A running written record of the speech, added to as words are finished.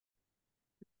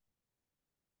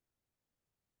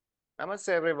Namaste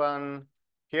everyone.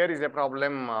 Here is a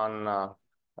problem on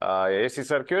AC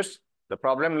circuits. The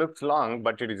problem looks long,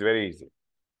 but it is very easy.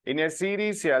 In a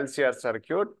series LCR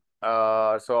circuit,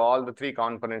 so all the three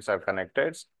components are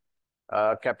connected.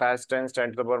 Capacitance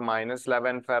 10 to the power minus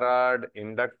 11 farad,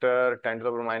 inductor 10 to the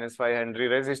power minus 5 Henry,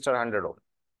 resistor 100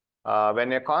 ohm.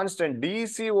 When a constant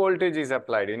DC voltage is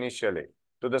applied initially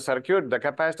to the circuit, the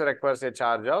capacitor requires a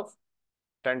charge of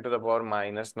 10 to the power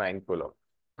minus 9 coulomb.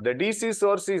 The DC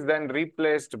source is then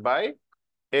replaced by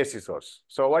AC source.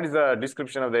 So what is the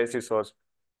description of the AC source?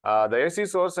 The AC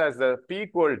source has the peak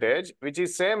voltage, which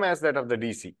is same as that of the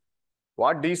DC.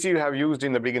 What DC you have used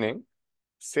in the beginning,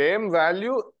 same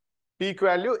value, peak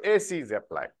value, AC is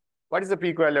applied. What is the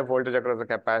peak value of voltage across the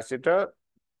capacitor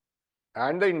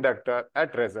and the inductor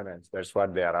at resonance? That's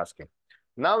what they are asking.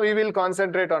 Now we will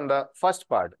concentrate on the first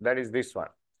part, that is this one.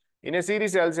 In a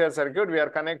series LCR circuit, we are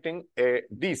connecting a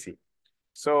DC.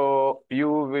 So you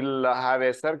will have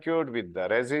a circuit with the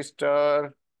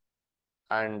resistor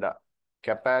and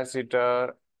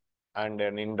capacitor and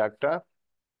an inductor.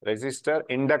 Resistor,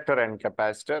 inductor and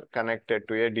capacitor connected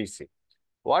to a DC.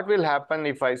 What will happen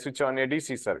if I switch on a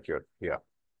DC circuit here?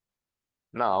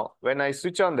 Now, when I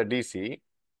switch on the DC,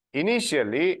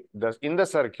 initially in the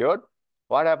circuit,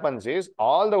 what happens is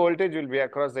all the voltage will be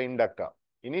across the inductor.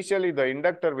 Initially, the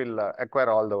inductor will acquire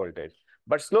all the voltage,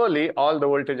 but slowly all the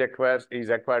voltage is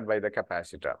acquired by the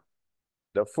capacitor.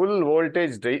 The full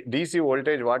voltage, DC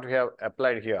voltage, what we have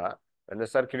applied here, when the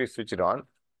circuit is switched on,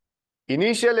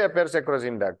 initially appears across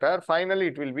inductor, finally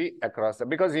it will be across,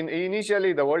 because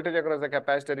initially the voltage across the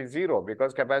capacitor is 0,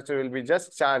 because capacitor will be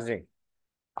just charging.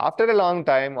 After a long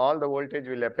time, all the voltage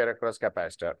will appear across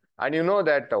capacitor. And you know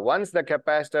that once the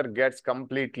capacitor gets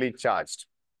completely charged,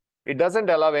 it doesn't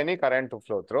allow any current to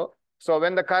flow through. So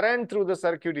when the current through the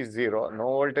circuit is 0, no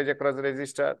voltage across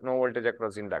resistor, no voltage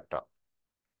across inductor.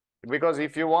 Because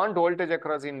if you want voltage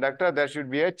across inductor, there should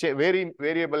be a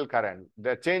variable current,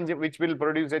 the change which will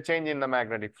produce a change in the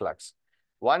magnetic flux.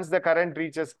 Once the current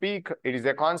reaches peak, it is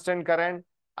a constant current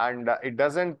and it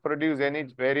doesn't produce any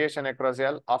variation across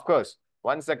L. Of course,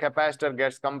 once the capacitor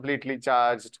gets completely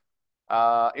charged,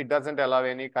 it doesn't allow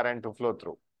any current to flow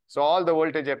through. So all the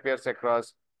voltage appears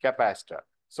across capacitor.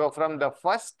 So from the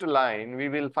first line, we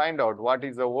will find out what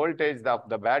is the voltage of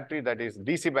the battery, that is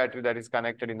DC battery, that is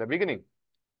connected in the beginning.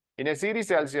 In a series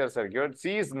LCR circuit,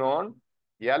 C is known,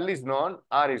 L is known,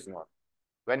 R is known.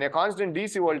 When a constant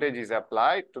DC voltage is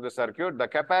applied to the circuit, the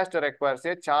capacitor requires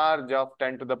a charge of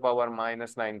 10 to the power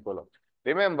minus 9 coulomb.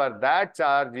 Remember, that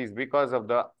charge is because of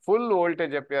the full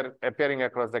voltage appearing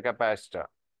across the capacitor.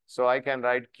 So I can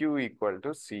write Q equal to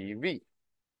CV.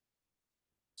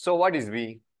 So what is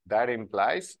V? That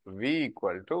implies V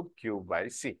equal to Q by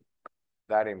C.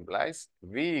 That implies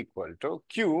V equal to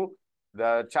Q,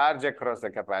 the charge across the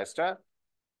capacitor,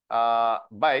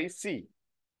 by C,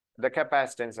 the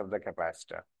capacitance of the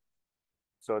capacitor.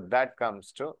 So that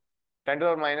comes to 10 to the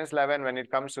power minus 11. When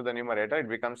it comes to the numerator, it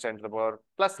becomes 10 to the power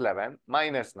plus 11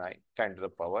 minus 9, 10 to the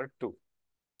power 2.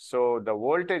 So the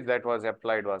voltage that was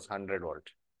applied was 100 volt.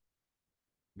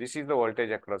 This is the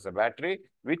voltage across the battery,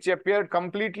 which appeared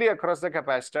completely across the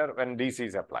capacitor when DC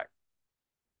is applied.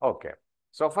 Okay,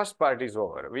 so first part is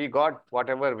over. We got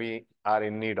whatever we are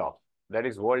in need of, that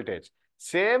is voltage.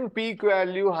 Same peak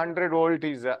value 100 volt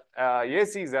is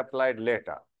AC is applied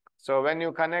later. So when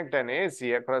you connect an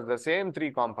AC across the same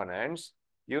three components,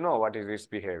 you know what is its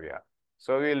behavior.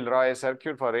 So we will draw a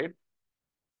circuit for it.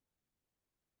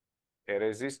 A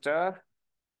resistor,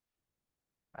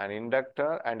 an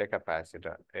inductor and a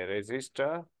capacitor. A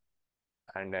resistor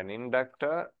and an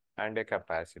inductor and a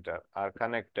capacitor are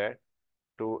connected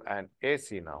to an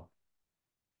AC now.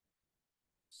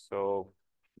 So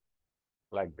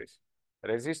like this.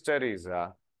 Resistor is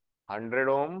 100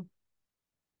 ohm.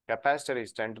 Capacitor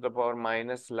is 10 to the power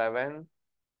minus 11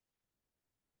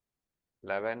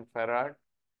 farad.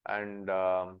 And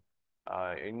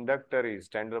inductor is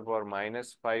 10 to the power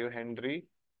minus 5 Henry.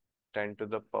 10 to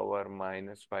the power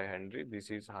minus 5 Henry. This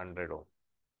is 100 ohm.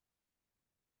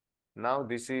 Now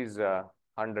this is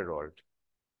 100 volt.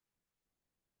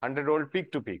 100 volt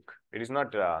peak to peak. It is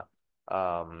not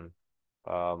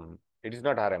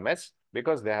RMS,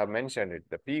 because they have mentioned it.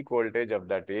 The peak voltage of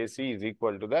that AC is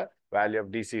equal to the value of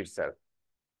DC itself.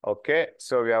 Okay,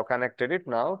 so we have connected it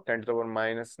now. 10 to the power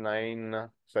minus 11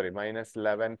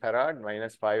 farad,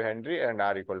 minus 5 Henry, and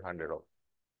R equal to 100 ohm.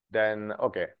 Then,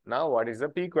 okay, now what is the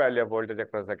peak value of voltage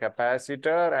across the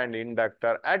capacitor and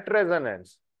inductor at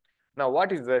resonance? Now,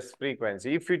 what is this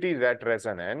frequency? If it is at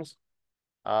resonance,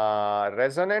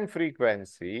 resonant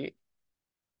frequency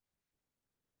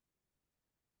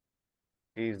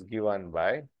is given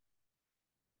by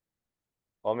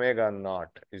omega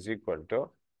naught is equal to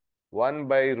 1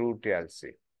 by root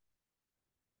LC.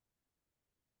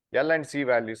 L and C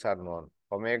values are known.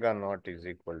 Omega naught is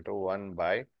equal to 1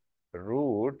 by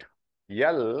root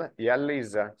L. L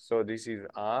is, so this is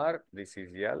R, this is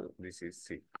L, this is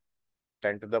C.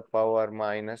 10 to the power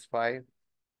minus 5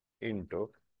 into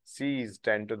C is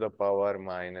 10 to the power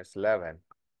minus 11.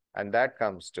 And that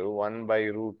comes to 1 by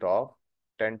root of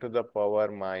 10 to the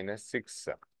power minus 6.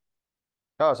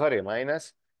 Oh, sorry,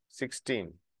 minus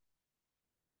 16.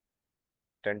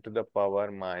 10 to the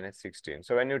power minus 16.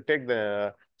 So when you take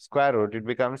the square root, it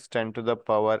becomes 10 to the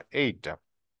power 8.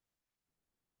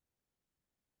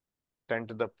 10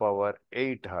 to the power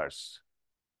 8 hertz.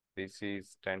 This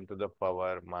is 10 to the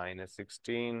power minus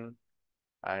 16.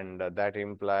 And that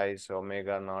implies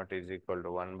omega naught is equal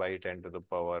to 1 by 10 to the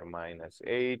power minus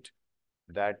 8.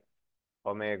 That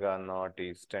omega naught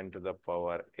is 10 to the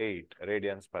power 8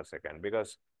 radians per second,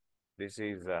 because this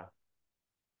is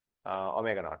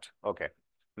omega naught. Okay.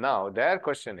 Now, their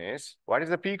question is, what is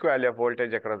the peak value of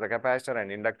voltage across the capacitor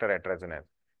and inductor at resonance?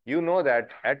 You know that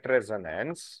at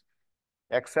resonance,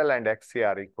 XL and XC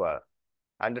are equal.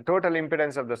 And the total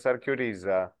impedance of the circuit is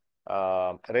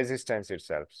resistance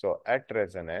itself. So, at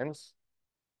resonance,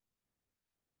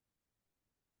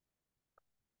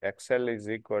 XL is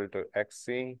equal to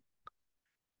XC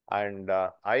and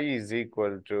I is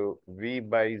equal to V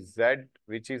by Z,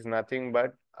 which is nothing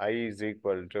but I is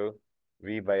equal to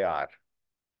V by R.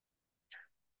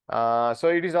 So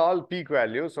it is all peak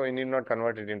value, so you need not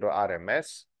convert it into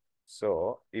RMS.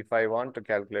 So if I want to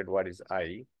calculate what is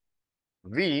I,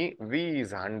 V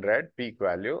is 100 peak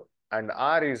value and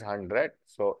R is 100,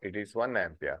 so it is 1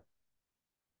 ampere.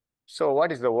 So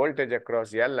what is the voltage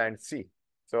across L and C?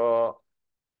 So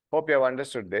hope you have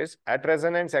understood this. At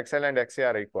resonance, XL and XC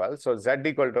are equal, so Z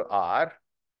equal to R.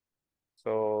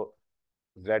 So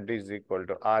Z is equal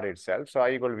to R itself, so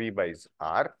I equal V by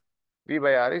R. V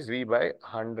by R is V by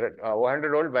 100,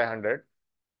 100 volt by 100.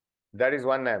 That is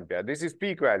 1 ampere. This is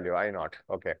peak value, I naught.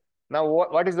 Okay. Now,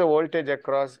 what is the voltage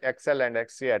across XL and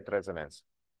XC at resonance?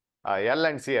 L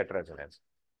and C at resonance.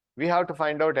 We have to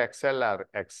find out XL or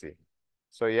XC.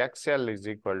 So, XL is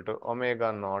equal to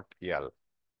omega naught L.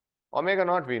 Omega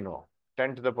naught we know,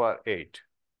 10 to the power 8.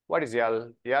 What is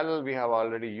L? L, we have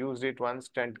already used it once,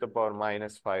 10 to the power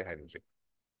minus 5 Henry.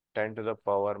 10 to the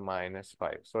power minus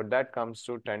 5. So, that comes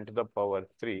to 10 to the power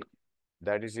 3.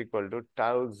 That is equal to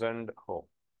 1000 ohm.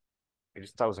 It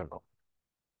is 1000 ohm.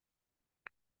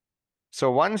 So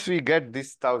once we get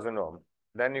this 1000 ohm,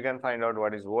 then you can find out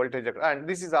what is voltage. And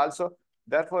this is also,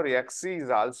 therefore, XC is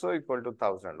also equal to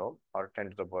 1000 ohm or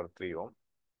 10 to the power 3 ohm.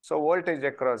 So voltage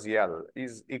across L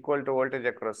is equal to voltage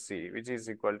across C, which is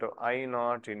equal to I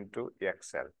naught into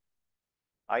XL.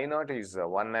 I naught is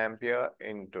 1 ampere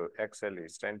into XL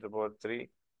is 10 to the power 3.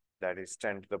 That is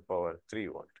 10 to the power 3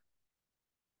 volt.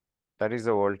 That is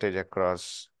the voltage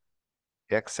across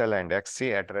XL and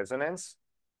XC at resonance.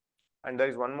 And there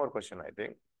is one more question, I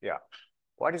think. Yeah.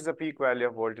 What is the peak value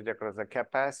of voltage across the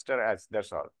capacitor? As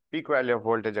that's all. Peak value of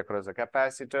voltage across the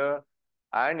capacitor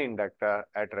and inductor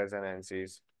at resonance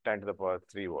is 10 to the power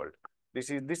 3 volt.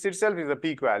 This itself is the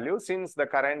peak value. Since the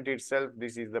current itself,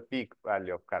 this is the peak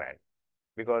value of current,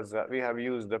 because we have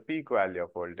used the peak value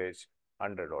of voltage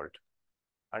 100 volt.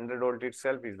 100 volt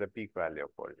itself is the peak value of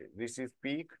voltage. This is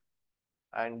peak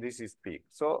and this is peak.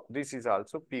 So this is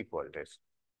also peak voltage.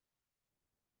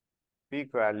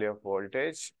 Peak value of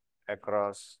voltage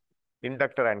across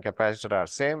inductor and capacitor are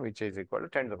same, which is equal to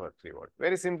 10 to the power 3 volt.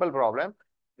 Very simple problem.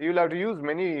 You will have to use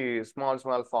many small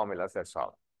formulas, that's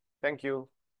all. Thank you.